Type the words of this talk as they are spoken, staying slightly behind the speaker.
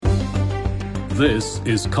This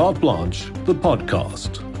is Carte Blanche, the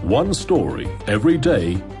podcast. One story every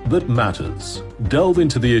day that matters. Delve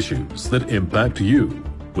into the issues that impact you,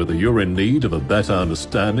 whether you're in need of a better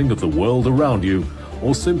understanding of the world around you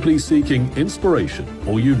or simply seeking inspiration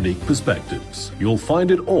or unique perspectives. You'll find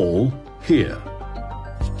it all here.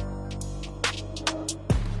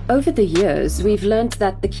 Over the years, we've learned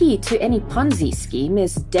that the key to any Ponzi scheme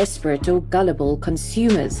is desperate or gullible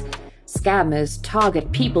consumers. Scammers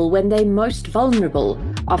target people when they're most vulnerable,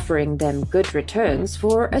 offering them good returns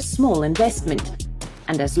for a small investment.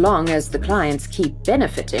 And as long as the clients keep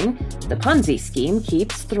benefiting, the Ponzi scheme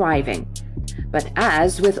keeps thriving. But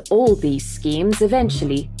as with all these schemes,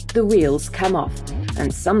 eventually the wheels come off,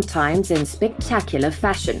 and sometimes in spectacular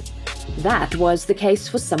fashion. That was the case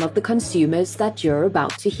for some of the consumers that you're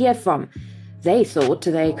about to hear from. They thought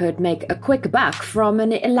they could make a quick buck from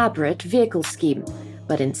an elaborate vehicle scheme.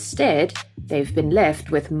 But instead, they've been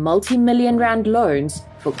left with multi-million rand loans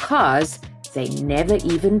for cars they never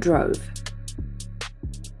even drove.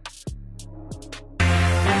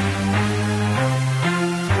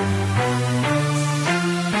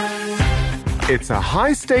 It's a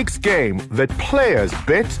high-stakes game that players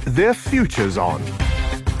bet their futures on.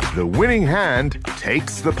 The winning hand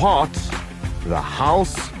takes the pot. The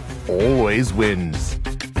house always wins.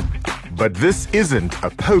 But this isn't a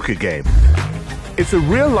poker game. It's a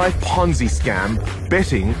real-life Ponzi scam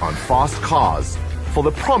betting on fast cars for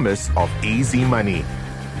the promise of easy money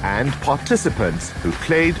and participants who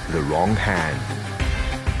played the wrong hand.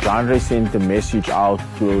 Genre sent a message out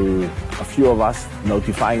to a few of us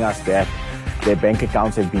notifying us that their bank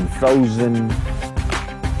accounts had been frozen.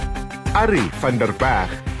 Ari van der Berg,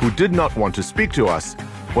 who did not want to speak to us,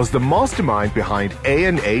 was the mastermind behind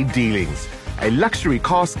A&A Dealings, a luxury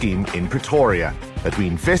car scheme in Pretoria that we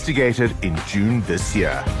investigated in June this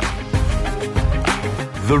year.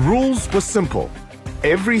 The rules were simple.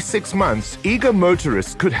 Every 6 months, eager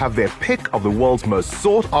motorists could have their pick of the world's most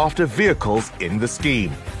sought-after vehicles in the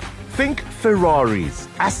scheme. Think Ferraris,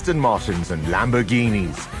 Aston Martins and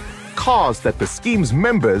Lamborghinis. Cars that the scheme's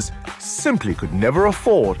members simply could never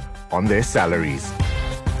afford on their salaries.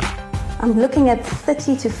 I'm looking at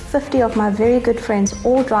 30 to 50 of my very good friends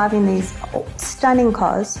all driving these stunning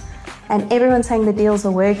cars, and everyone's saying the deals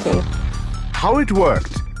are working. How it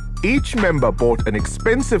worked: each member bought an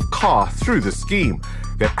expensive car through the scheme,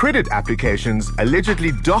 their credit applications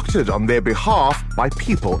allegedly doctored on their behalf by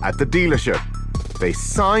people at the dealership. They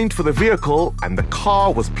signed for the vehicle and the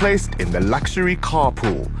car was placed in the luxury car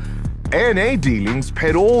pool. A&A Dealings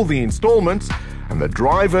paid all the installments and the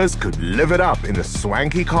drivers could live it up in the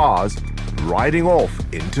swanky cars, riding off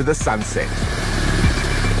into the sunset.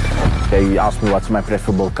 They asked me what's my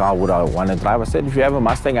preferable car, would I want to drive. I said, if you have a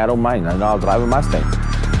Mustang, I don't mind. I know I'll drive a Mustang.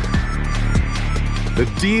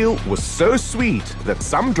 The deal was so sweet that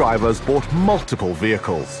some drivers bought multiple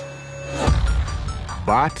vehicles.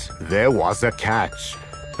 But there was a catch.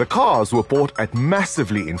 The cars were bought at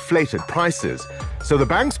massively inflated prices, so the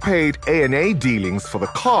banks paid A&A Dealings for the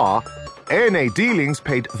car. A&A Dealings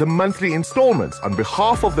paid the monthly installments on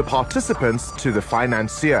behalf of the participants to the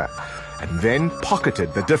financier, and then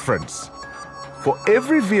pocketed the difference. For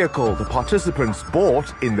every vehicle the participants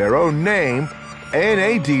bought in their own name,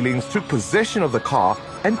 A&A Dealings took possession of the car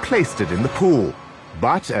and placed it in the pool.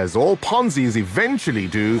 But as all Ponzi's eventually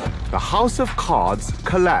do, the house of cards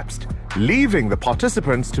collapsed, leaving the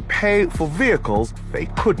participants to pay for vehicles they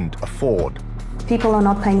couldn't afford. People are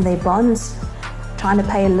not paying their bonds, trying to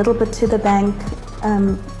pay a little bit to the bank.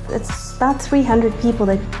 It's about 300 people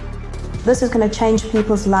that this is going to change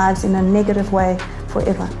people's lives in a negative way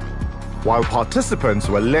forever. While participants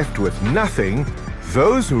were left with nothing,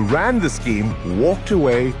 those who ran the scheme walked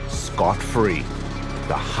away scot-free.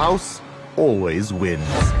 The house always wins.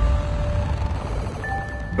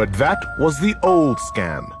 But that was the old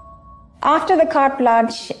scam. After the Carte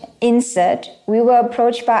Blanche insert, we were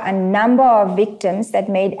approached by a number of victims that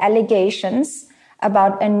made allegations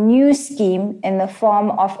about a new scheme in the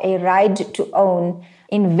form of a ride-to-own.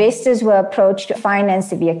 Investors were approached to finance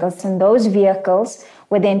the vehicles, and those vehicles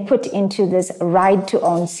were then put into this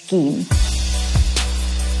ride-to-own scheme.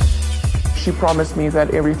 She promised me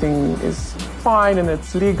that everything is fine and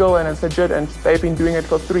it's legal and it's legit, and they've been doing it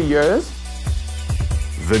for 3 years.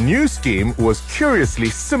 The new scheme was curiously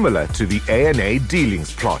similar to the A&A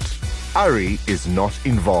Dealings plot. Ari is not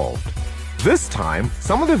involved. This time,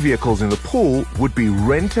 some of the vehicles in the pool would be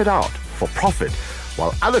rented out for profit,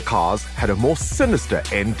 while other cars had a more sinister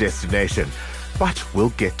end destination. But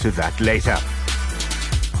we'll get to that later.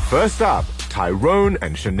 First up, Tyrone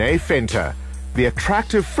and Shanae Fenter, the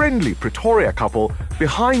attractive, friendly Pretoria couple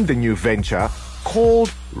behind the new venture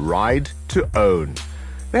called Ride to Own.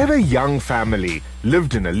 They have a young family,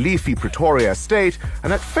 lived in a leafy Pretoria estate,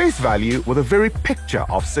 and at face value were the very picture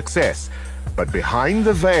of success. But behind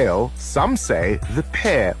the veil, some say the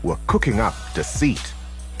pair were cooking up deceit.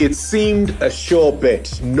 It seemed a sure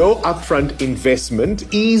bet. No upfront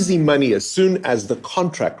investment, easy money as soon as the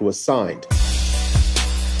contract was signed.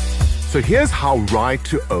 So here's how Ride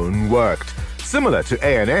to Own worked. Similar to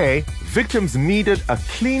A&A, victims needed a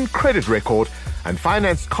clean credit record and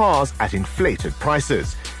financed cars at inflated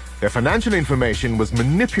prices. Their financial information was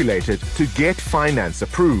manipulated to get finance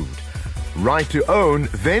approved. Ride to Own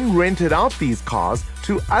then rented out these cars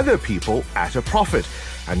to other people at a profit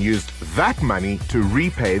and used that money to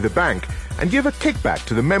repay the bank and give a kickback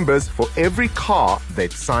to the members for every car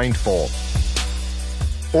they'd signed for.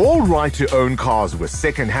 All Ride to Own cars were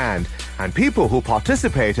second-hand, and people who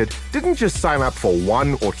participated didn't just sign up for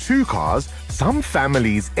 1 or 2 cars. Some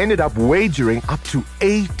families ended up wagering up to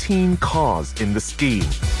 18 cars in the scheme.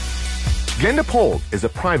 Glenda Paul is a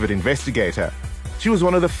private investigator. She was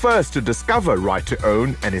one of the first to discover Ride to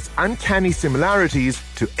Own and its uncanny similarities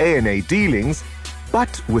to A&A dealings,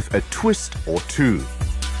 but with a twist or two.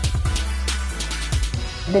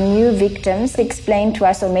 The new victims explained to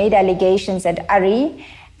us or made allegations that Ari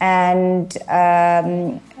and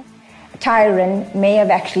Tyron may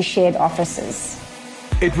have actually shared offices.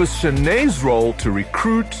 It was Shanae's role to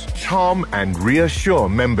recruit, charm, and reassure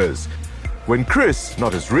members. When Chris,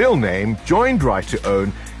 not his real name, joined Ride to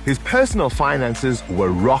Own, his personal finances were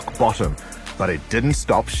rock bottom, but it didn't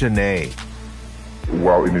stop Shanae.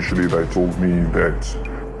 Well, initially they told me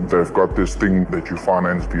that they've got this thing that you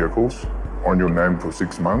finance vehicles on your name for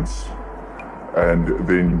 6 months, and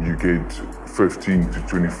then you get 15 to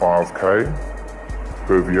 25K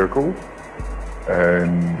per vehicle.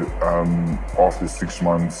 And after 6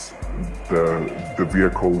 months, the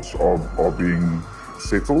vehicles are being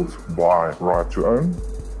settled by Ride to Own.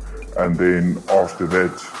 And then after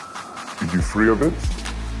that, you're free of it.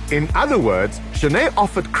 In other words, Shanae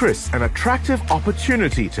offered Chris an attractive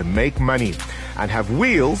opportunity to make money and have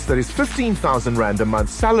wheels that his 15,000 Rand a month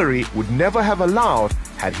salary would never have allowed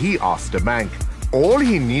had he asked a bank. All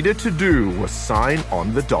he needed to do was sign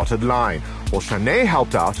on the dotted line, while Shanae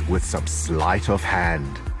helped out with some sleight of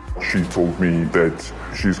hand. She told me that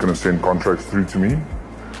she's going to send contracts through to me,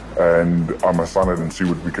 and I must sign it and see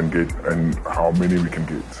what we can get and how many we can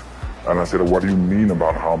get. And I said, what do you mean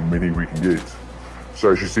about how many we can get?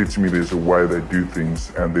 So she said to me, there's a way they do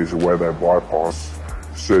things and there's a way they bypass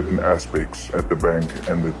certain aspects at the bank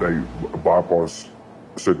and that they bypass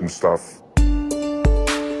certain stuff.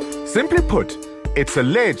 Simply put, it's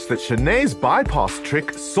alleged that Shanae's bypass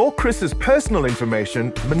trick saw Chris's personal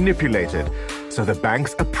information manipulated, so the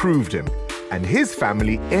banks approved him, and his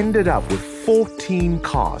family ended up with 14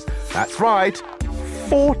 cars. That's right,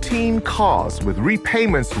 14 cars, with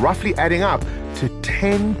repayments roughly adding up to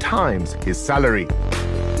 10 times his salary.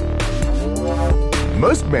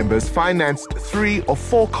 Most members financed 3 or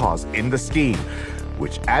 4 cars in the scheme,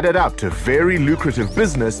 which added up to very lucrative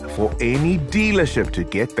business for any dealership to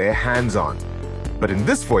get their hands on. But in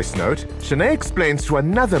this voice note, Shanae explains to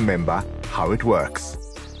another member how it works.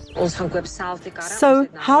 So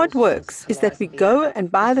how it works is that we go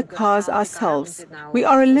and buy the cars ourselves. We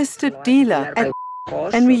are a listed dealer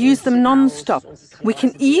and we use them non-stop. We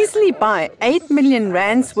can easily buy 8 million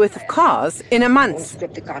rands worth of cars in a month.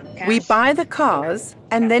 We buy the cars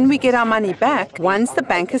and then we get our money back once the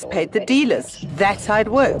bank has paid the dealers. That's how it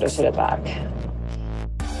works.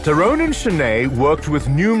 Tyrone and Shanae worked with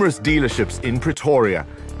numerous dealerships in Pretoria.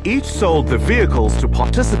 Each sold the vehicles to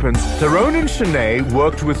participants. Tyrone and Shanae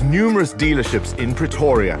worked with numerous dealerships in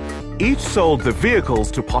Pretoria. Each sold the vehicles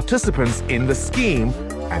to participants in the scheme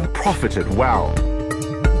and profited well.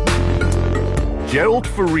 Gerald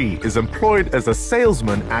Fourie is employed as a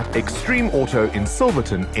salesman at Extreme Auto in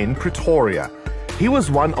Silverton in Pretoria. He was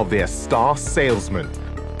one of their star salesmen.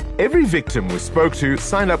 Every victim we spoke to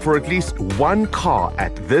signed up for at least 1 car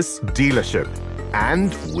at this dealership.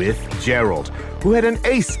 And with Gerald, who had an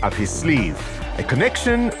ace up his sleeve, a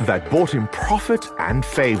connection that brought him profit and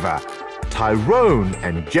favor. Tyrone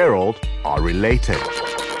and Gerald are related.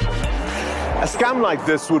 A scam like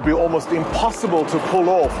this would be almost impossible to pull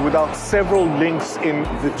off without several links in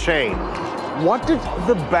the chain. What did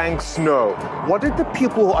the banks know? What did the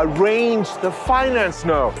people who arranged the finance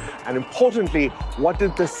know? And importantly, what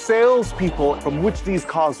did the salespeople from which these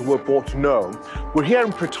cars were bought know? We're here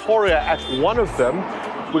in Pretoria at one of them.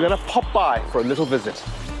 We're going to pop by for a little visit.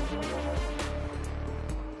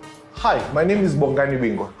 Hi, my name is Bongani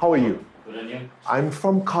Bingo. How are you? Good, and you? I'm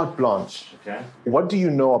from Carte Blanche. Okay. What do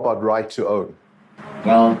you know about Ride to Own?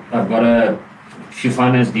 Well, I've got a few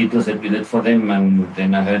finance details that we did for them, and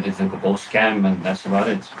then I heard it's a whole scam, and that's about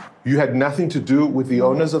it. You had nothing to do with the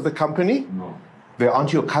owners of the company? No. They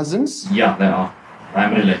aren't your cousins? Yeah, they are.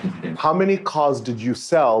 I'm related to them. How many cars did you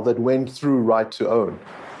sell that went through right to own?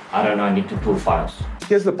 I don't know, I need to pull files.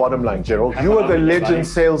 Here's the bottom line, Gerald. You were the legend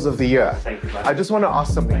sales of the year. I just want to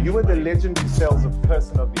ask something. You were the legendary sales of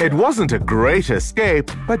person of the year. It wasn't a great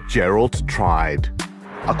escape, but Gerald tried.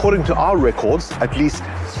 According to our records, at least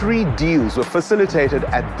 3 deals were facilitated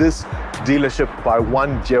at this dealership by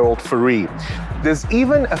one Gerald Fourie. There's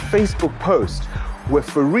even a Facebook post where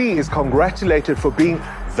Fourie is congratulated for being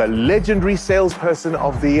the legendary salesperson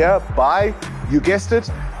of the year by, you guessed it,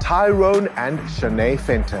 Tyrone and Shanae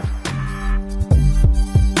Fenter.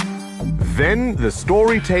 Then the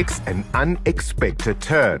story takes an unexpected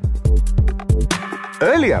turn.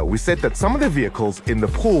 Earlier, we said that some of the vehicles in the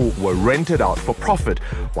pool were rented out for profit,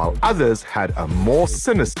 while others had a more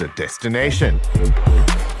sinister destination.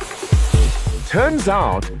 Turns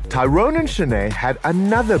out, Tyrone and Shanae had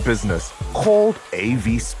another business called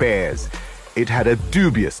AV Spares. It had a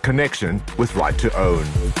dubious connection with Right to Own.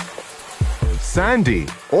 Sandy,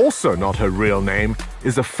 also not her real name,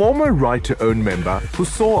 is a former Right to Own member who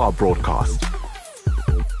saw our broadcast.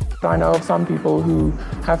 I know of some people who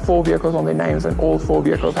have 4 vehicles on their names and all 4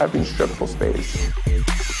 vehicles have been stripped for spares.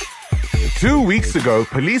 2 weeks ago,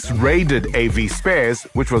 police raided AV Spares,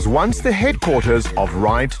 which was once the headquarters of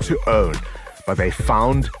Right to Own, but they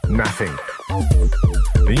found nothing.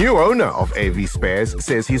 The new owner of AV Spares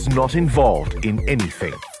says he's not involved in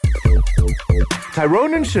anything.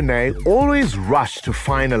 Tyrone and Shanae always rush to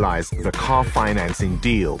finalize the car financing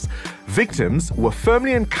deals. Victims were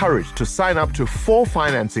firmly encouraged to sign up to 4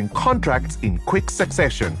 financing contracts in quick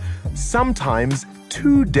succession, sometimes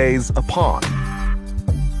 2 days apart.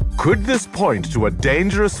 Could this point to a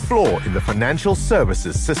dangerous flaw in the financial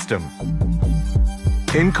services system?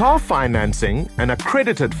 In car financing, an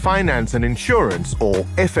accredited finance and insurance or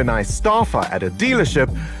F&I staffer at a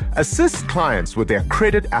dealership assists clients with their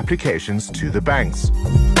credit applications to the banks.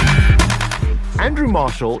 Andrew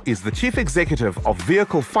Marshall is the chief executive of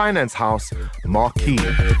vehicle finance house Marquis.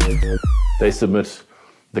 They submit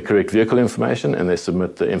the correct vehicle information and they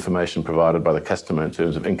submit the information provided by the customer in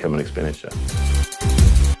terms of income and expenditure.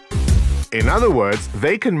 In other words,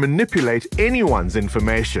 they can manipulate anyone's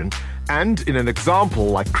information and, in an example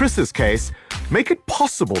like Chris's case, make it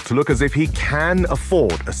possible to look as if he can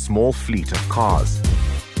afford a small fleet of cars.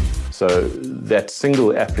 So that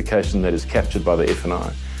single application that is captured by the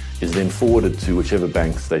F&I is then forwarded to whichever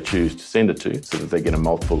banks they choose to send it to so that they get a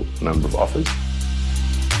multiple number of offers.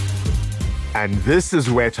 And this is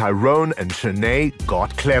where Tyrone and Shanae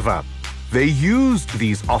got clever. They used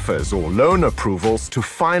these offers or loan approvals to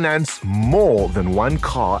finance more than one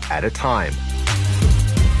car at a time.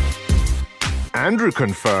 Andrew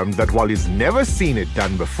confirmed that while he's never seen it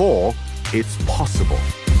done before, it's possible.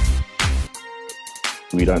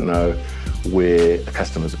 We don't know where a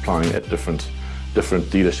customer is applying at different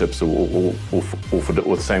dealerships or for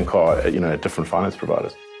the same car at different finance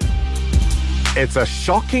providers. It's a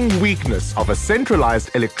shocking weakness of a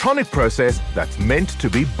centralized electronic process that's meant to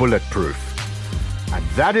be bulletproof. And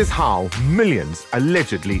that is how millions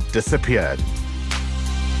allegedly disappeared.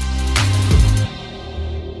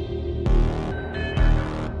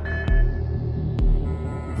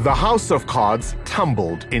 The House of Cards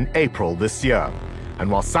tumbled in April this year. And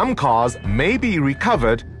while some cars may be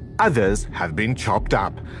recovered, others have been chopped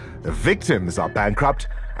up. The victims are bankrupt,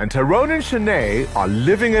 and Tyrone and Shanae are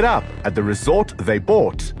living it up at the resort they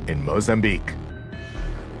bought in Mozambique.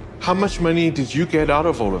 How much money did you get out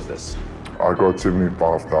of all of this? I got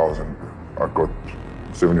 75,000. I got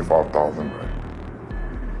 75,000.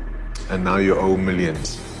 And now you owe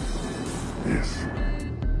millions. Yes.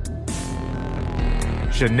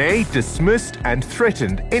 Shanae dismissed and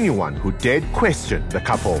threatened anyone who dared question the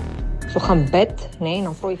couple. So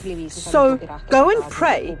go and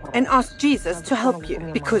pray and ask Jesus to help you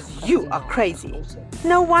because you are crazy.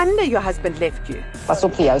 No wonder your husband left you.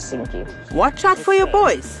 Watch out for your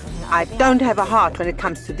boys. I don't have a heart when it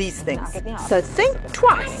comes to these things, so think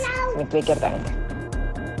twice.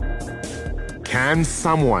 Can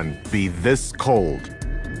someone be this cold?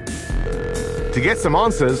 To get some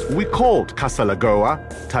answers, we called Casa Lagoa,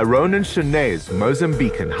 Tyrone and Shanae's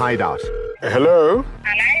Mozambican hideout. Hello?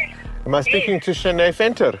 Hello? Am I speaking to Shanae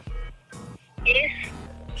Fenter? Yes.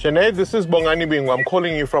 Shanae, this is Bongani Bingwa. I'm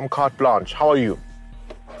calling you from Carte Blanche. How are you?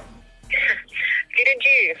 Good, and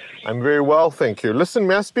you? I'm very well, thank you. Listen,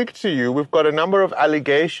 may I speak to you? We've got a number of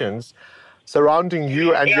allegations surrounding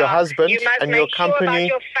you and your husband you must and make your company. Sure about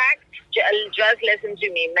your facts. just listen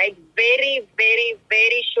to me. Make very, very,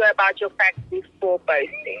 very sure about your facts before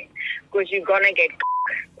posting, because you're gonna get.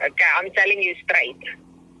 Okay, I'm telling you straight.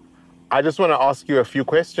 I just want to ask you a few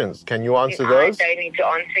questions. Can you answer those? I don't need to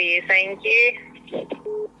answer you, thank you.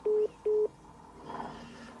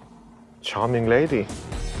 Charming lady.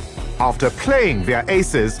 After playing their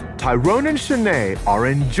aces, Tyrone and Shanae are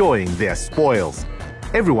enjoying their spoils.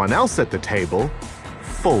 Everyone else at the table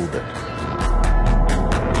folded.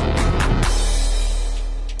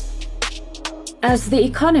 As the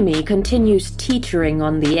economy continues teetering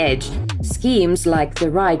on the edge, schemes like the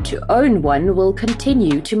right to own one will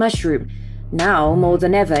continue to mushroom. Now, more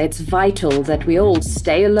than ever, it's vital that we all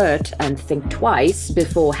stay alert and think twice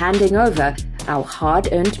before handing over our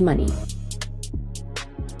hard-earned money.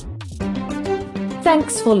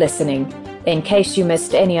 Thanks for listening. In case you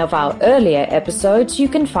missed any of our earlier episodes, you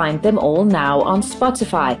can find them all now on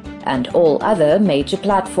Spotify and all other major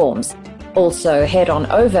platforms. Also, head on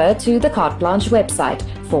over to the Carte Blanche website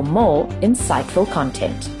for more insightful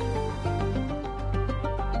content.